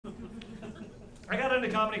I got into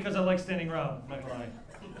comedy because I like standing around, I'm not gonna lie.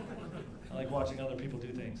 I like watching other people do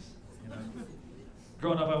things, you know.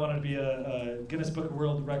 Growing up, I wanted to be a Guinness Book of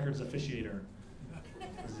World Records officiator.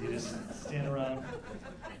 'Cause you just stand around.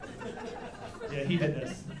 Yeah, he did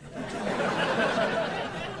this.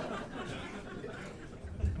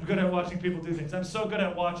 I'm good at watching people do things. I'm so good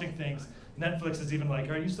at watching things, Netflix is even like,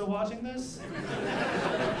 are you still watching this?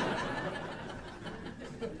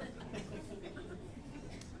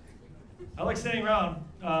 I like standing around.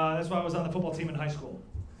 That's why I was on the football team in high school.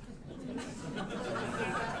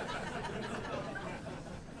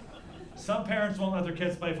 Some parents won't let their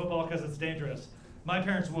kids play football because it's dangerous. My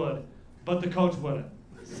parents would, but the coach wouldn't.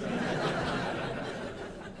 So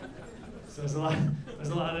there's a lot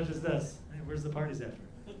of just this. Hey, where's the parties after?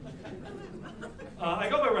 I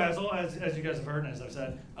go by Razzle, as you guys have heard and as I've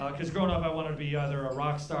said, because growing up I wanted to be either a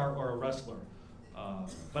rock star or a wrestler,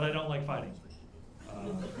 but I don't like fighting.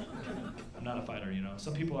 I'm not a fighter, you know.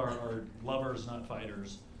 Some people are lovers, not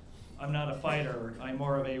fighters. I'm not a fighter. I'm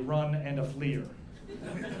more of a run and a fleer.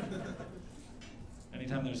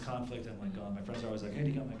 Anytime there's conflict, I'm like, oh, my friends are always like, hey, do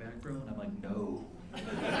you got my back, bro? And I'm like, no.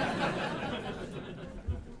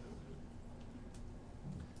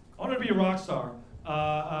 I wanted to be a rock star.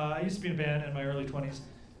 I used to be in a band in my early 20s.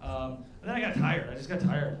 And then I got tired. I just got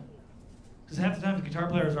tired. Because half the time the guitar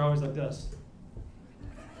players are always like this.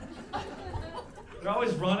 They're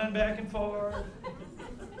always running back and forth.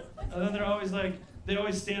 And then they're always like, they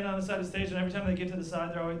always stand on the side of the stage, and every time they get to the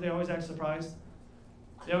side, they always act surprised.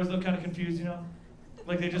 They always look kind of confused, you know?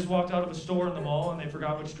 Like they just walked out of a store in the mall and they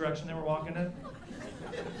forgot which direction they were walking in.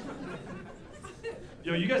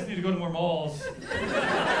 Yo, you guys need to go to more malls.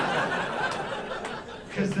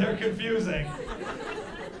 Because they're confusing.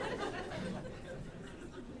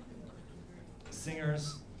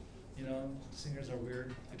 Singers, you know, singers are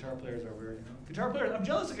weird. Guitar players are weird, you know. Guitar players, I'm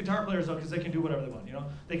jealous of guitar players though, because they can do whatever they want, you know.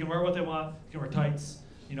 They can wear what they want, they can wear tights,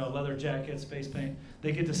 you know, leather jackets, face paint.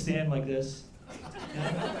 They get to stand like this. You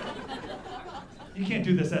know? You can't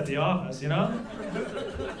do this at the office, you know?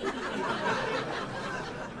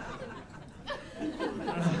 I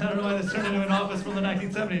don't know why this turned into an office from the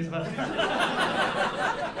 1970s, but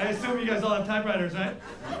I assume you guys all have typewriters, right?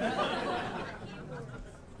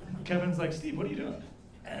 Kevin's like, Steve, what are you doing?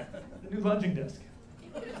 The new lunging disc.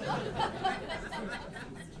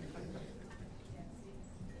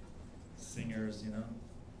 Singers, you know?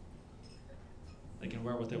 They can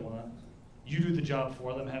wear what they want. You do the job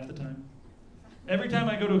for them half the time. Every time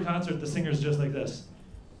I go to a concert, the singer's just like this.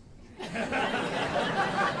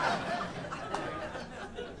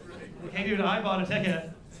 Hey dude, I bought a ticket.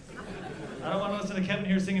 I don't want to listen to Kevin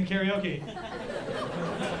here singing karaoke.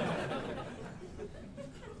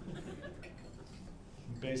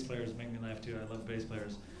 Bass players make me laugh too. I love bass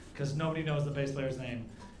players. Because nobody knows the bass player's name.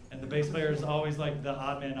 And the bass player is always like the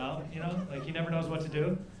odd man out, you know? Like he never knows what to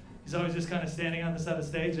do. He's always just kind of standing on the side of the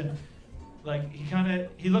stage and like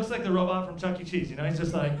he looks like the robot from Chuck E. Cheese, you know? He's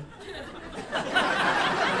just like...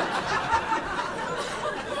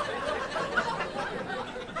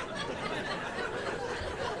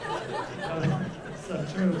 So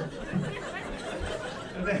true.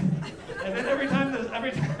 And then every time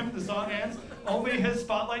the song ends, only his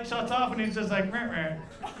spotlight shuts off and he's just like, meh, meh.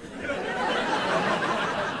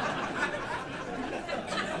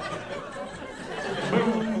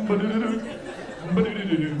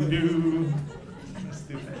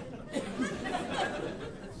 Stupid.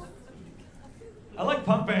 I like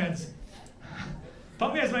punk bands.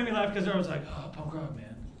 Punk bands make me laugh because they're always like, oh, punk rock,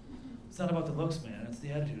 man. It's not about the looks, man. It's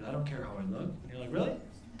the attitude. I don't care how I look. And you're like, really?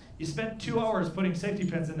 You spent 2 hours putting safety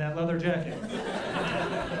pins in that leather jacket.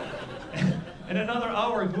 And another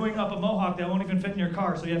hour gluing up a mohawk that won't even fit in your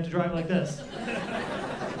car, so you have to drive like this.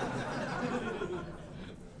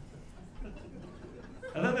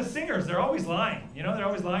 And then the singers, they're always lying. You know, they're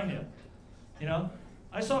always lying to you. You know?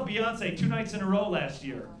 I saw Beyonce 2 nights in a row last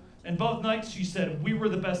year. And both nights she said, we were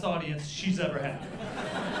the best audience she's ever had.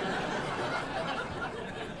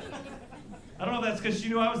 I don't know if that's because she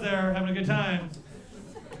knew I was there having a good time,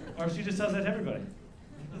 or if she just says that to everybody.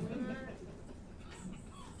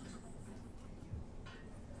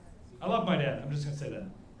 I love my dad, I'm just gonna say that,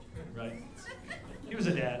 right? He was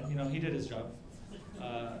a dad, you know, he did his job.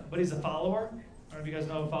 But he's a follower. I don't know if you guys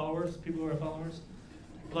know followers, people who are followers.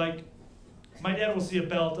 Like, my dad will see a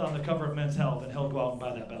belt on the cover of Men's Health and he'll go out and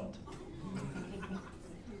buy that belt.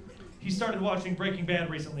 He started watching Breaking Bad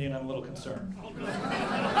recently and I'm a little concerned. You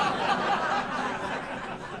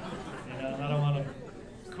know, I don't want to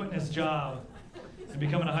quit his job and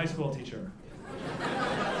becoming a high school teacher.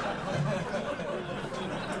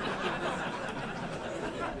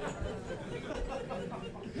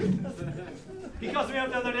 He calls me up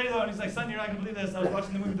the other day though, and he's like, son, you're not gonna believe this. I was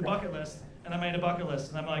watching the movie The Bucket List, and I made a bucket list.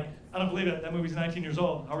 And I'm like, I don't believe it. That movie's 19 years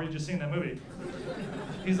old. How are you just seeing that movie?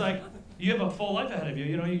 He's like, you have a full life ahead of you.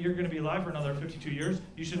 You know, you're gonna be alive for another 52 years.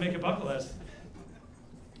 You should make a bucket list.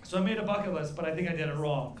 So I made a bucket list, but I think I did it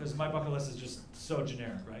wrong, because my bucket list is just so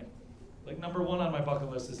generic, right? Like number 1 on my bucket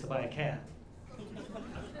list is to buy a cat.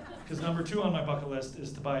 Because number 2 on my bucket list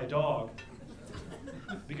is to buy a dog.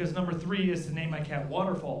 Because number 3 is to name my cat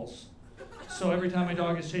Waterfalls. So every time my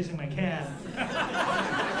dog is chasing my cat,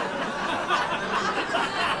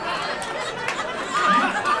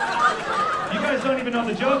 you guys don't even know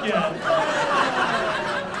the joke yet.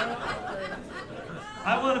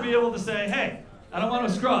 I want to be able to say, hey, I don't want no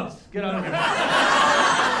scrubs. Get out of here.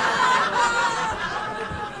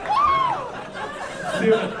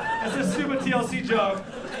 Stupid. It's a stupid TLC joke.